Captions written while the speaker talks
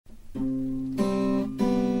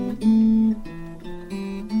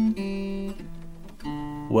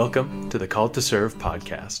Welcome to the Called to Serve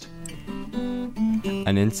podcast.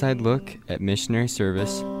 An inside look at missionary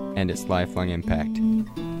service and its lifelong impact.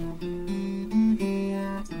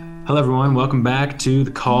 Hello, everyone. Welcome back to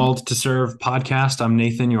the Called to Serve podcast. I'm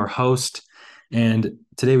Nathan, your host, and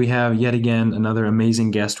today we have yet again another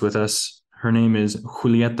amazing guest with us. Her name is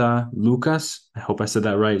Julieta Lucas. I hope I said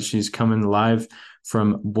that right. She's coming live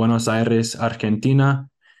from Buenos Aires, Argentina,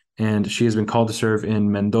 and she has been called to serve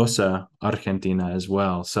in Mendoza, Argentina as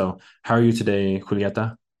well. So how are you today,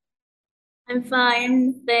 Julieta? I'm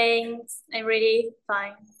fine, thanks. I'm really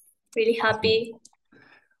fine, really happy.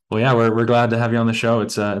 Well, yeah, we're glad to have you on the show.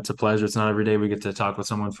 It's a pleasure. It's not every day we get to talk with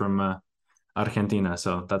someone from Argentina,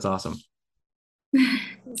 so that's awesome.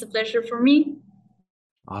 It's a pleasure for me.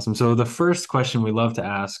 Awesome. So the first question we love to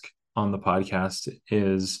ask on the podcast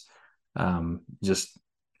is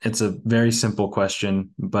it's a very simple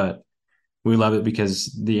question, but we love it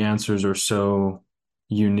because the answers are so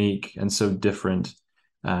unique and so different,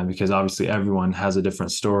 because obviously everyone has a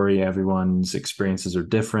different story. Everyone's experiences are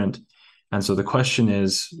different. And so the question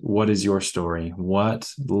is, what is your story?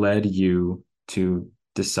 What led you to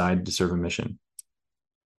decide to serve a mission?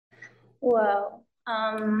 Well,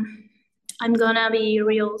 I'm gonna be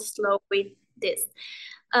real slow with this.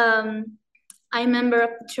 I'm a member of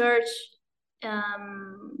the church.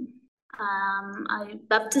 I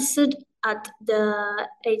baptized at the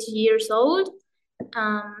 8 years old.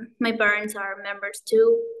 My parents are members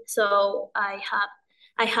too, so I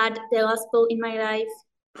had the gospel in my life.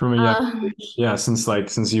 From a young age, yeah,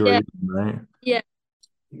 since you were young, right? Yeah,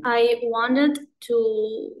 I wanted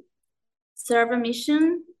to serve a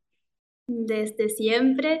mission desde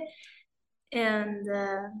siempre, and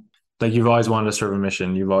like you've always wanted to serve a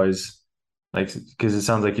mission. You've always because it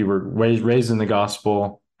sounds like you were raised in the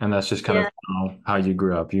gospel, and that's just kind of how you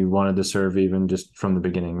grew up. You wanted to serve even just from the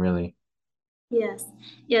beginning, really. Yes,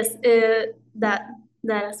 that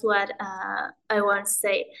is what I want to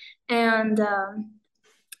say. And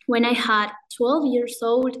when I had 12 years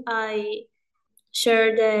old, I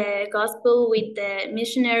shared the gospel with the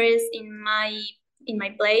missionaries in my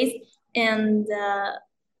place, and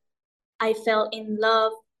I fell in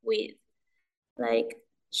love with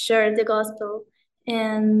share the gospel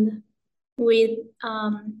and with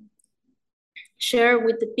share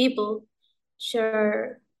with the people,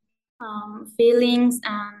 share feelings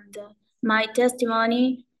and my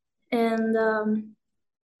testimony. And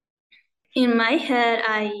in my head,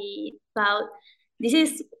 I thought, this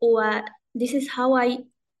is how I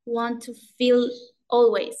want to feel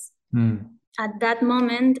always. At that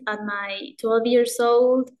moment, at my 12 years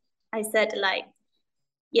old, I said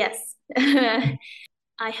yes.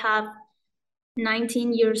 I have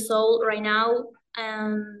 19 years old right now,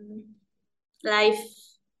 and life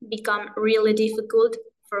become really difficult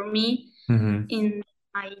for me in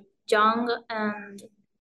my young, and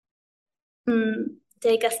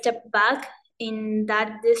take a step back in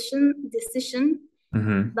that decision.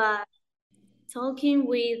 But talking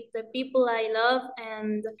with the people I love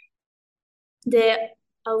and the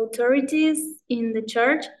authorities in the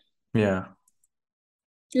church,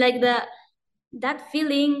 that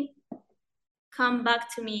feeling come back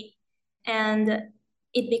to me, and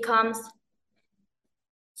it becomes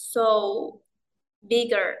so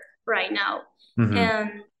bigger right now.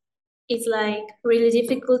 And it's really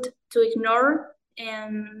difficult to ignore,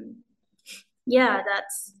 and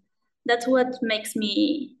that's what makes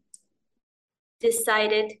me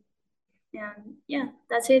decided. And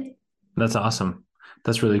that's it. That's awesome.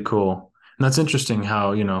 That's really cool. And that's interesting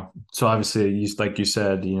how, so obviously like you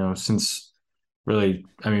said, since really,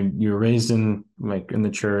 I mean, you were raised in the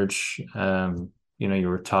church, you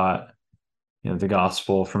were taught, the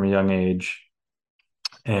gospel from a young age.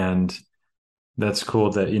 And that's cool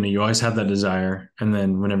that, you always had that desire. And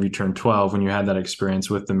then whenever you turned 12, when you had that experience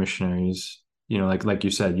with the missionaries, like you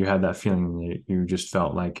said, you had that feeling, you just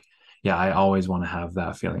felt like, yeah, I always want to have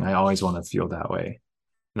that feeling. I always want to feel that way.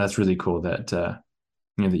 And that's really cool that, that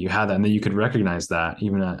you had that and that you could recognize that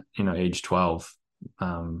even at, age 12.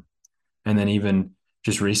 And then even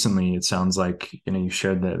just recently, it sounds like, you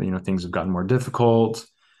shared that, things have gotten more difficult,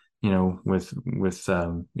 with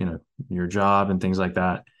your job and things like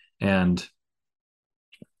that. And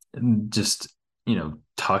just,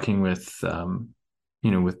 talking with,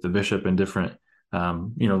 with the bishop and different,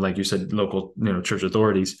 like you said, local, church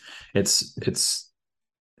authorities, it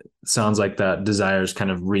sounds like that desire is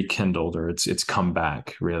kind of rekindled, or it's come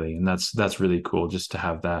back really. And that's really cool just to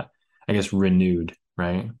have that, I guess, renewed,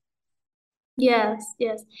 right? Yes.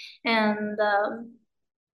 And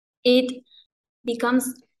it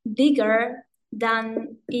becomes bigger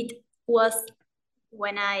than it was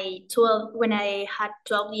when I had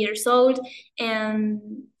 12 years old,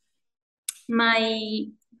 and my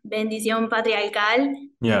bendición patriarcal.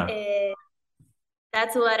 Yeah.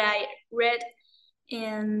 That's what I read,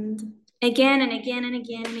 and again and again and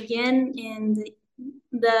again and again, and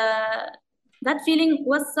that feeling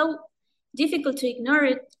was so difficult to ignore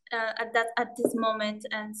it at this moment,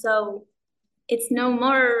 and so it's no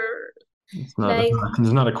more.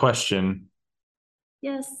 There's not a question.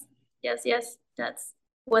 Yes. That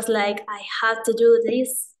was like, I have to do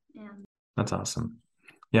this. And that's awesome.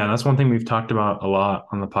 Yeah, that's one thing we've talked about a lot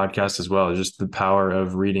on the podcast as well, is just the power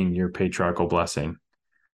of reading your patriarchal blessing.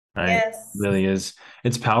 Right? Yes. It really is.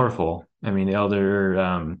 It's powerful. I mean,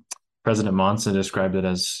 Elder President Monson described it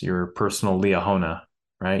as your personal liahona,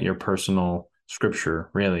 right? Your personal scripture,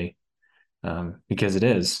 really, because it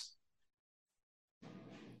is.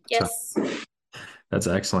 Yes. So, that's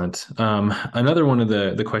excellent. Another one of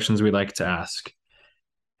the questions we like to ask,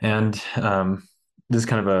 and this is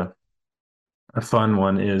kind of a fun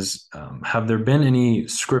one, is have there been any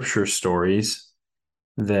scripture stories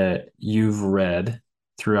that you've read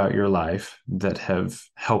throughout your life that have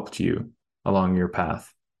helped you along your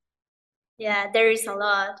path? Yeah, there is a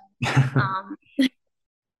lot. I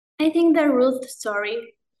think the Ruth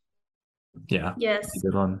story. Yeah. Yes.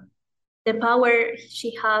 Good one. The power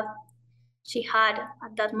she had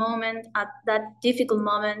at that moment, at that difficult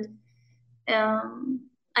moment.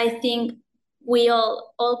 I think we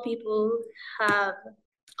all people have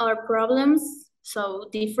our problems, so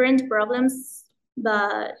different problems,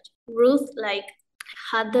 but Ruth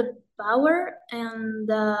had the power and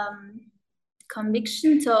the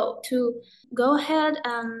conviction to go ahead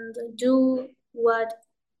and do what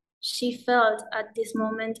she felt at this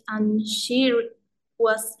moment, and she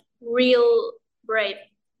was real brave.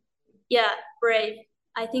 Yeah, brave.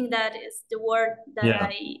 I think that is the word that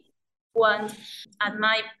I want. At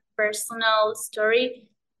my personal story,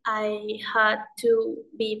 I had to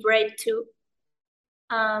be brave too.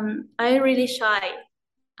 I'm really shy.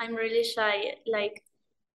 Like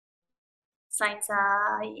since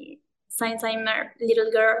I'm a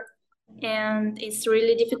little girl, and it's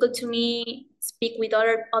really difficult to me speak with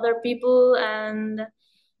other people and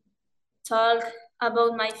talk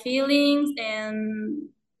about my feelings. And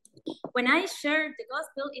when I share the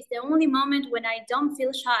gospel, it's the only moment when I don't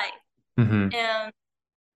feel shy. Mm-hmm. And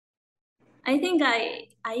I think I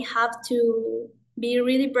have to be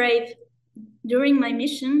really brave during my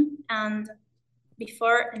mission and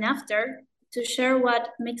before and after to share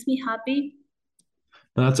what makes me happy.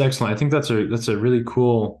 No, that's excellent. I think that's a really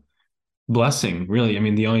cool blessing, really. I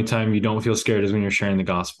mean, the only time you don't feel scared is when you're sharing the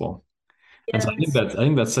gospel. Yes. And so I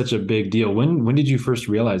think that's such a big deal. When did you first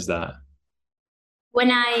realize that? When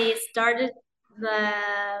I started the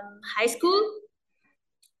high school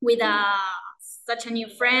with such a new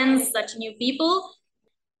friends, such new people,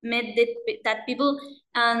 met that people,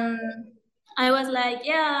 and I was like,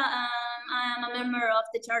 yeah, I am a member of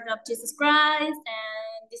the Church of Jesus Christ,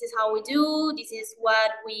 and this is how we do, this is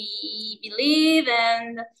what we believe,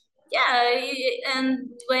 and yeah, and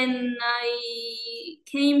when I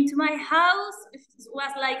came to my house, it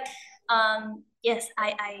was like, yes,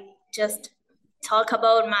 I just talk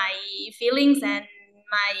about my feelings and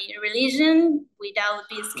my religion without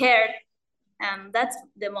being scared. That's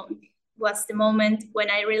was the moment when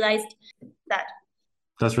I realized that.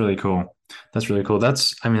 That's really cool. That's really cool.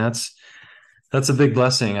 That's a big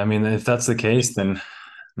blessing. I mean, if that's the case, then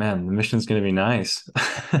man, the mission's going to be nice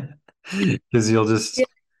because you'll just,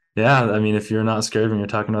 yeah. I mean, if you're not scared when you're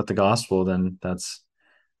talking about the gospel, then that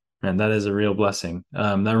is a real blessing.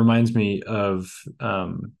 That reminds me of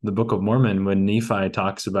the Book of Mormon when Nephi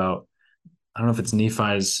talks about, I don't know if it's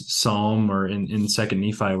Nephi's psalm or in Second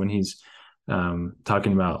Nephi when he's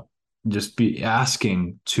talking about just be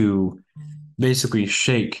asking to basically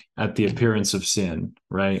shake at the appearance of sin,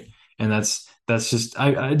 right? And that's just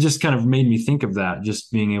I just kind of made me think of that,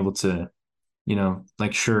 just being able to,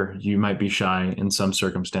 like, sure, you might be shy in some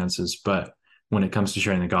circumstances, but when it comes to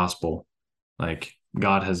sharing the gospel, like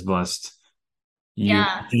God has blessed you,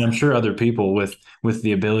 and I'm sure other people with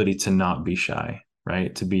the ability to not be shy,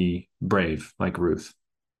 right? To be brave, like Ruth.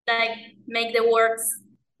 Like make the words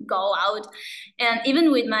go out. And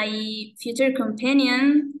even with my future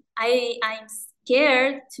companion, I'm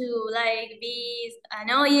scared to like be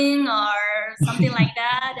annoying or something like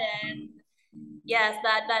that. And yes,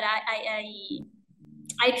 but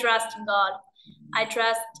I trust in God. I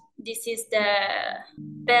trust this is the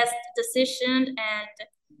best decision, and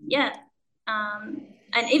yeah,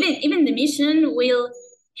 and even the mission will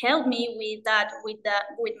help me with that,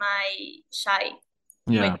 with my shy.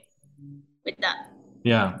 Yeah. With that.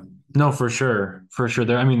 Yeah. No, for sure. For sure.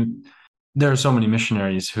 There are so many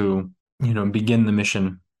missionaries who, begin the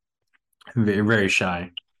mission very, very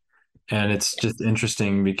shy. And it's just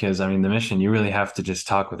interesting because, the mission, you really have to just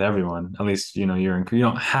talk with everyone. At least, you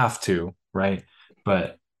don't have to, right?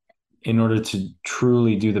 But in order to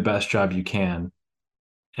truly do the best job you can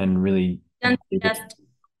and really And be able to, just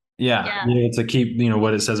yeah, yeah, to keep,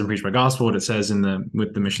 what it says in Preach My Gospel, what it says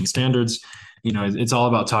with the mission standards, it's all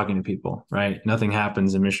about talking to people, right? Nothing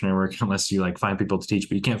happens in missionary work unless you like find people to teach,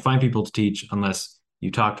 but you can't find people to teach unless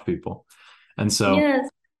you talk to people. And so, yes,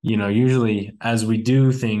 usually as we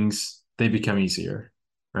do things, they become easier,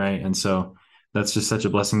 right? And so that's just such a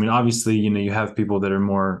blessing. Obviously, you have people that are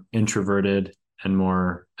more introverted and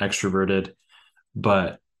more extroverted,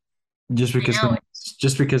 but just I because know it.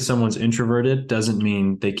 just because someone's introverted doesn't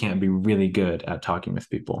mean they can't be really good at talking with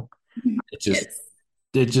people. It just Yes.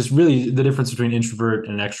 it just really the difference between introvert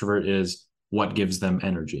and extrovert is what gives them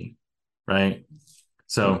energy, right?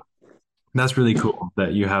 So that's really cool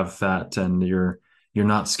that you have that and you're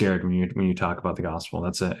not scared when you talk about the gospel.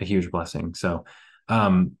 That's a huge blessing. So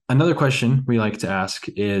another question we like to ask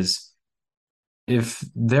is if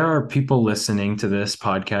there are people listening to this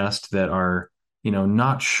podcast that are,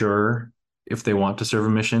 not sure if they want to serve a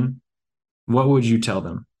mission, what would you tell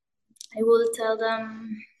them? I will tell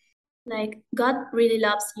them like God really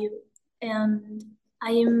loves you, and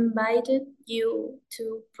I invited you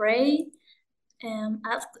to pray and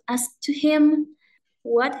ask to Him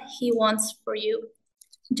what He wants for you.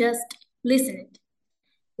 Just listen it.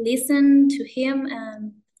 Listen to Him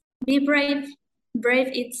and be brave. Brave,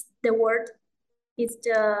 it's the word. It's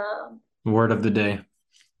the Word of the day.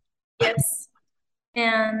 yes.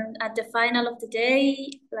 And at the final of the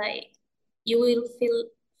day, like you will feel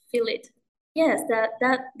it. Yes,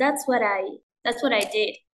 that's what I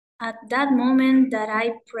did. At that moment that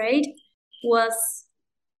I prayed was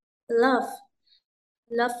love.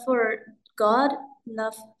 Love for God,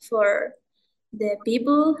 love for the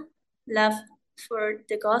people, love for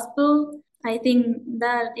the gospel. I think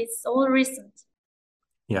that it's all reasons.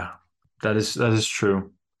 Yeah, that is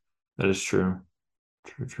true. That is true.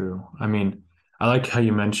 True, true. I like how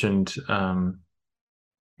you mentioned,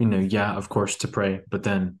 yeah, of course, to pray, but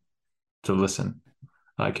then to listen.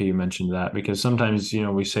 I like how you mentioned that because sometimes,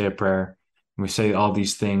 we say a prayer, and we say all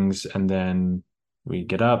these things, and then we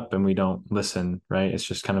get up and we don't listen, right? It's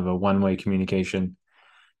just kind of a one-way communication.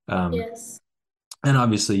 Um, Yes. and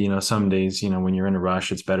obviously, some days, when you're in a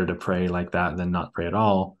rush, it's better to pray like that than not pray at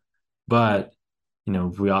all. But,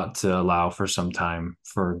 we ought to allow for some time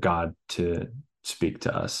for God to speak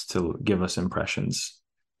to us, to give us impressions.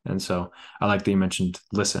 And so I like that you mentioned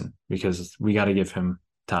listen because we got to give him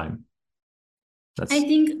time. I That's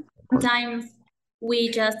think important. sometimes we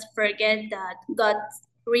just forget that God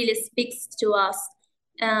really speaks to us,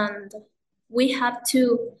 and we have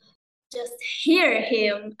to just hear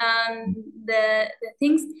Him, and the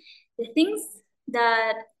things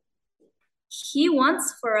that He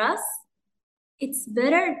wants for us, it's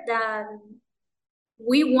better than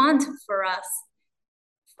we want for us,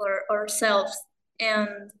 for ourselves.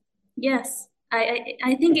 And yes,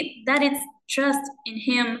 I think that it's trust in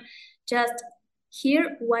Him, just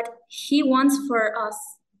hear what He wants for us.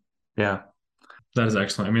 Yeah, that is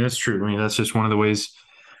excellent. That's true. That's just one of the ways,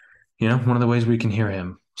 one of the ways we can hear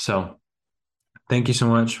him. So thank you so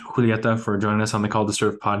much, Julieta, for joining us on the Call to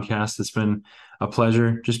Serve podcast. It's been a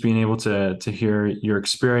pleasure just being able to hear your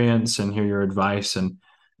experience and hear your advice, and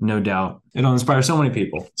no doubt it'll inspire so many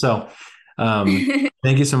people. So,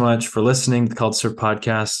 thank you so much for listening to the Call to Serve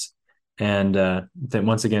podcast, and then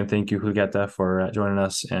once again, thank you, Julieta, for joining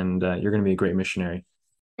us. And you're going to be a great missionary.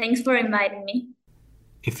 Thanks for inviting me.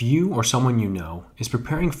 If you or someone you know is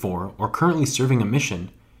preparing for or currently serving a mission,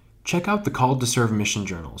 check out the Called to Serve mission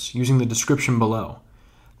journals using the description below.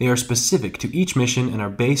 They are specific to each mission and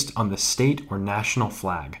are based on the state or national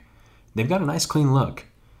flag. They've got a nice clean look.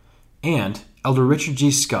 And Elder Richard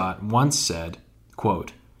G. Scott once said,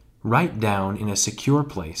 quote, "Write down in a secure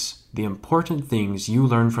place the important things you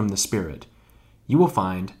learn from the Spirit. You will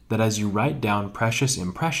find that as you write down precious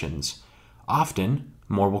impressions, often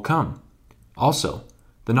more will come. Also,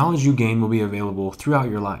 the knowledge you gain will be available throughout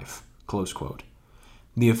your life." Close quote.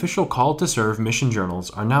 The official Call to Serve mission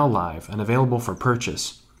journals are now live and available for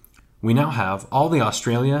purchase. We now have all the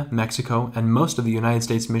Australia, Mexico, and most of the United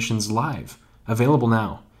States missions live, available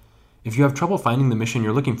now. If you have trouble finding the mission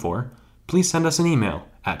you're looking for, please send us an email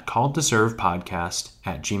at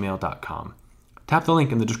calledtoservepodcast@gmail.com. Tap the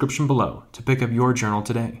link in the description below to pick up your journal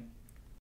today.